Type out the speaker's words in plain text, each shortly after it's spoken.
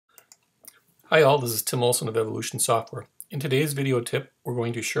Hi all, this is Tim Olson of Evolution Software. In today's video tip, we're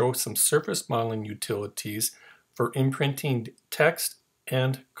going to show some surface modeling utilities for imprinting text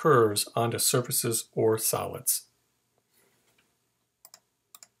and curves onto surfaces or solids.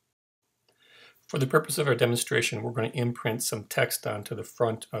 For the purpose of our demonstration, we're going to imprint some text onto the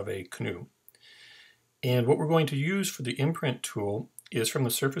front of a canoe. And what we're going to use for the Imprint tool is from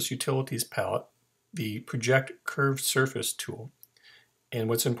the Surface Utilities palette, the Project Curved Surface tool. And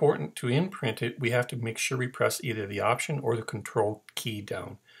what's important to imprint it, we have to make sure we press either the Option or the Control key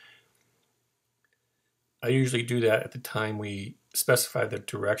down. I usually do that at the time we specify the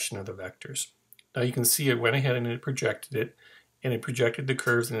direction of the vectors. Now you can see it went ahead and it projected it, and it projected the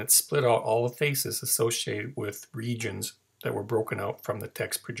curves, and it split out all the faces associated with regions that were broken out from the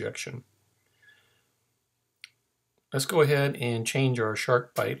text projection. Let's go ahead and change our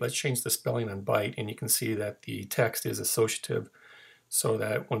shark bite. Let's change the spelling on bite, and you can see that the text is associative, so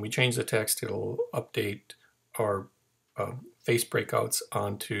that when we change the text, it'll update our face breakouts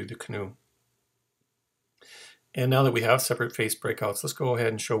onto the canoe. And now that we have separate face breakouts, let's go ahead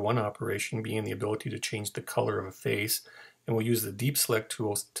and show one operation, being the ability to change the color of a face. And we'll use the Deep Select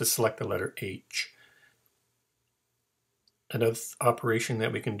tool to select the letter H. Another operation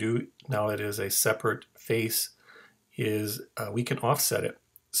that we can do now that it is a separate face is we can offset it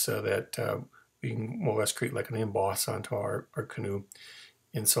so that we can more or less create like an emboss onto our canoe.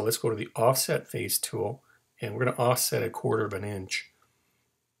 And so let's go to the Offset Face tool, and we're going to offset 1/4 inch.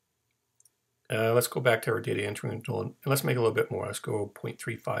 Let's go back to our data entering tool, and let's make a little bit more. Let's go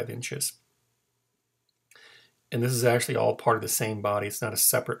 0.35 inches. And this is actually all part of the same body. It's not a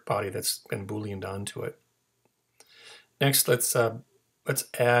separate body that's been booleaned onto it. Next, let's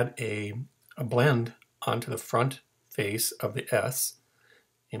add a blend onto the front face of the S,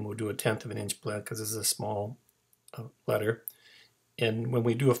 and we'll do 1/10 inch blend because this is a small letter. And when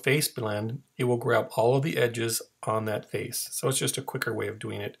we do a face blend, it will grab all of the edges on that face. So it's just a quicker way of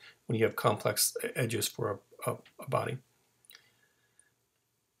doing it when you have complex edges for a body.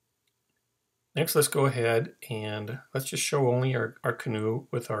 Next, let's go ahead and let's just show only our canoe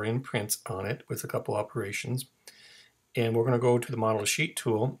with our imprints on it with a couple operations. And we're going to go to the Model Sheet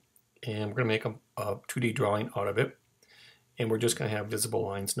tool, and we're going to make a 2D drawing out of it. And we're just going to have visible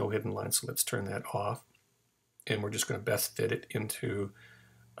lines, no hidden lines, so let's turn that off. And we're just going to best fit it into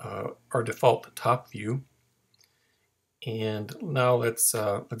our default top view. And now let's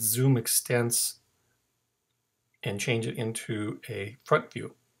zoom extents and change it into a front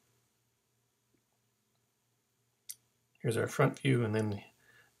view. Here's our front view, and then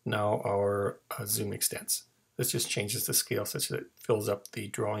now our zoom extents. This just changes the scale such that it fills up the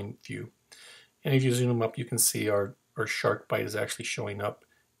drawing view. And if you zoom up, you can see our shark bite is actually showing up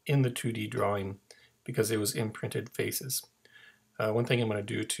in the 2D drawing because it was imprinted faces. One thing I'm going to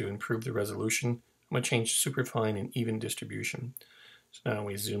do to improve the resolution, I'm going to change Superfine and Even Distribution. So now when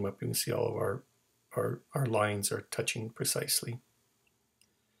we zoom up, you can see all of our lines are touching precisely.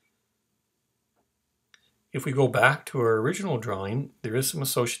 If we go back to our original drawing, there is some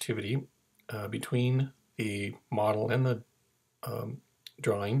associativity between the model and the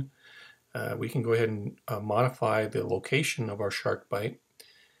drawing. We can go ahead and modify the location of our shark bite.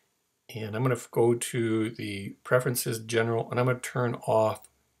 And I'm going to go to the Preferences, General, and I'm going to turn off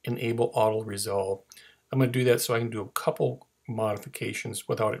Enable Auto Resolve. I'm going to do that so I can do a couple modifications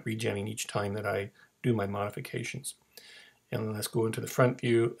without it regenerating each time that I do my modifications. And then let's go into the front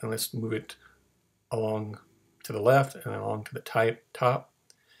view, and let's move it along to the left and along to the top.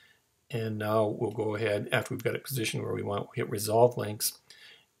 And now we'll go ahead, after we've got it positioned where we want, we'll hit Resolve Links,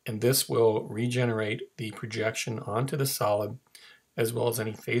 and this will regenerate the projection onto the solid, as well as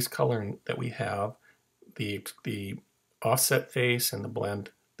any face coloring that we have. The offset face and the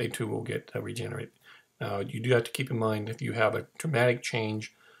blend, they too will get regenerated. Now you do have to keep in mind, if you have a dramatic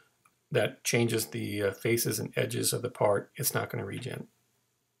change that changes the faces and edges of the part, it's not going to regen.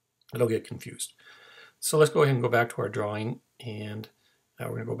 It'll get confused. So let's go ahead and go back to our drawing, and now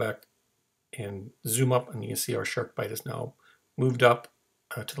we're going to go back and zoom up, and you can see our shark bite is now moved up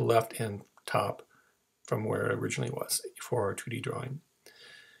to the left and top from where it originally was for our 2D drawing.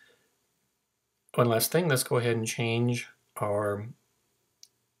 One last thing, let's go ahead and change our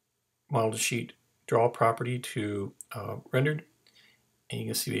Model Sheet Draw property to Rendered, and you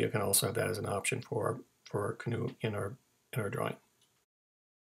can see you can also have that as an option for our canoe in our drawing.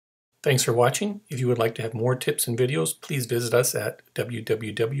 Thanks for watching. If you would like to have more tips and videos, please visit us at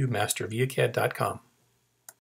www.masterviacad.com.